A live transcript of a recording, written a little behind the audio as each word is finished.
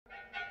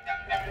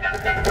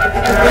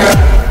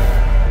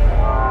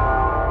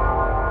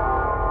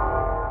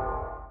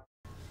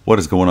What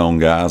is going on,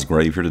 guys?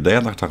 Grave here. Today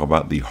I'd like to talk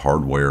about the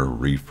hardware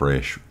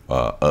refresh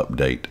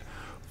update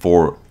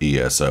for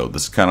ESO.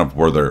 This is kind of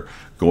where they're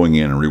going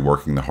in and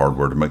reworking the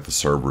hardware to make the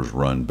servers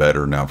run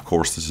better. Now, of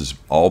course, this has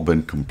all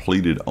been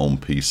completed on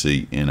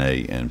PC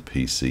NA and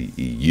PC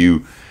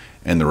EU,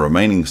 and the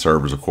remaining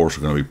servers, of course,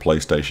 are going to be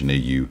PlayStation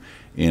EU,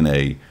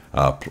 NA,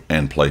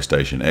 and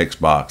PlayStation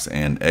Xbox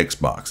and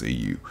Xbox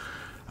EU.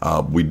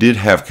 We did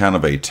have kind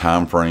of a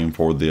time frame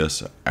for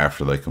this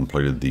after they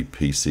completed the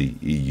PC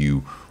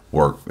EU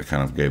work. That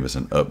kind of gave us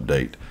an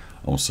update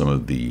on some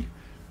of the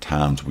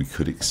times we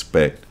could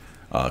expect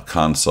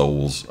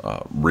consoles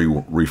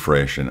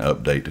refresh and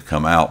update to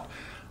come out.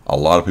 A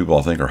lot of people,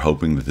 I think, are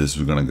hoping that this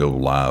is going to go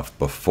live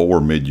before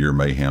Mid-Year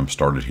Mayhem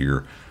started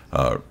here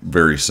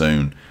very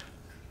soon.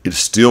 It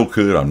still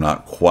could. I'm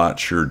not quite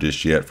sure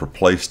just yet. For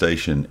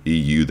PlayStation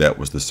EU, that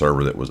was the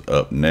server that was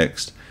up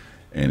next,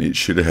 and it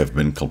should have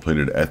been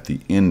completed at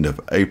the end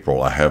of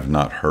April. I have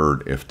not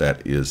heard if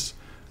that is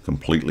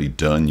completely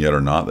done yet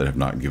or not. They have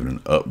not given an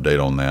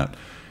update on that.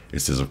 It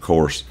says, of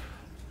course,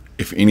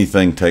 if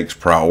anything takes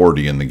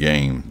priority in the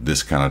game,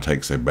 this kind of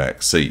takes a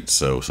back seat.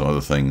 So some other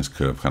things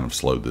could have kind of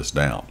slowed this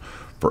down.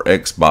 For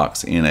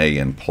Xbox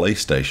NA and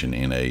PlayStation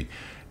NA,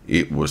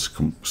 it was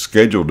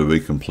scheduled to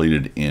be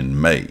completed in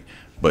May,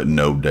 but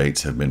no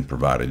dates have been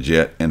provided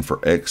yet. And for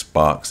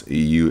Xbox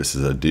EU, it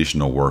says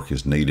additional work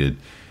is needed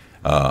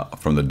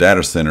from the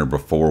data center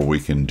before we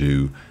can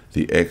do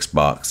the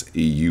Xbox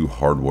EU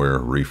hardware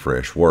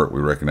refresh work.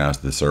 We recognize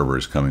the server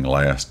is coming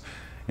last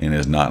and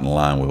is not in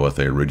line with what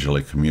they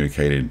originally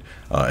communicated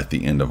at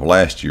the end of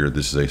last year.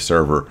 This is a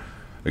server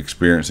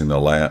experiencing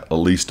the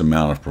least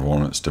amount of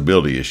performance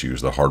stability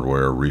issues. The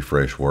hardware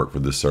refresh work for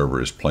this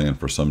server is planned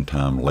for some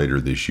time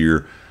later this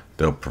year.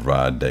 They'll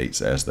provide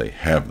dates as they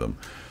have them.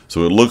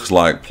 So it looks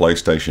like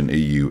PlayStation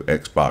EU,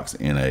 Xbox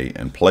NA,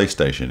 and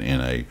PlayStation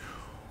NA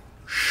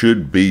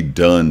should be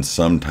done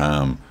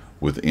sometime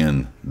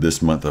within this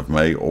month of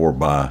May, or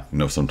by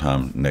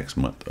sometime next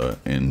month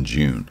in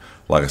June.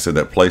 Like I said,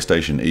 that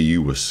PlayStation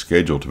EU was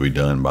scheduled to be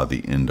done by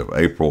the end of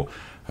April.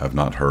 I have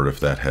not heard if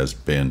that has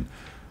been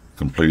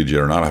completed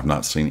yet or not. I've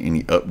not seen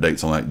any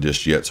updates on that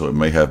just yet, so it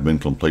may have been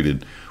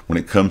completed. When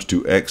it comes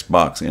to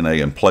Xbox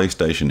NA and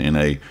PlayStation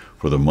NA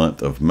for the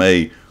month of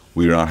May,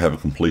 we do not have a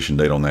completion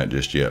date on that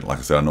just yet. Like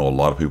I said, I know a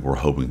lot of people were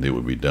hoping they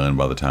would be done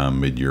by the time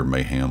Mid-Year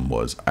Mayhem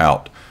was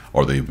out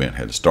or the event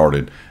had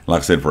started. Like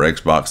I said, for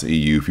Xbox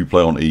EU, if you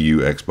play on EU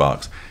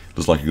Xbox, it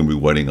looks like you're going to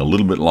be waiting a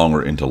little bit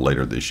longer until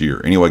later this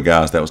year. Anyway,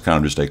 guys, that was kind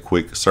of just a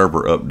quick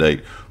server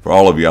update for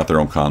all of you out there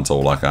on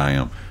console like I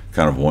am,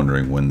 kind of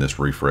wondering when this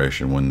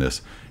refresh and when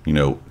this kind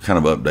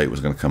of update was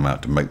going to come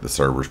out to make the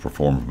servers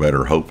perform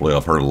better. Hopefully,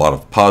 I've heard a lot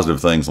of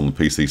positive things on the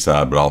PC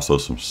side, but also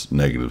some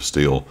negative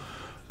still.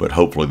 But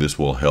hopefully this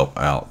will help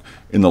out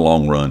in the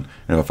long run.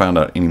 And if I found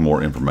out any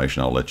more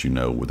information, I'll let you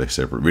know with a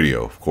separate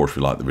video. Of course, if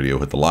you like the video,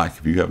 hit the like.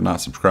 If you have not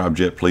subscribed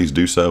yet, please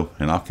do so,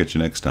 and I'll catch you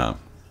next time.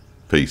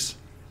 Peace.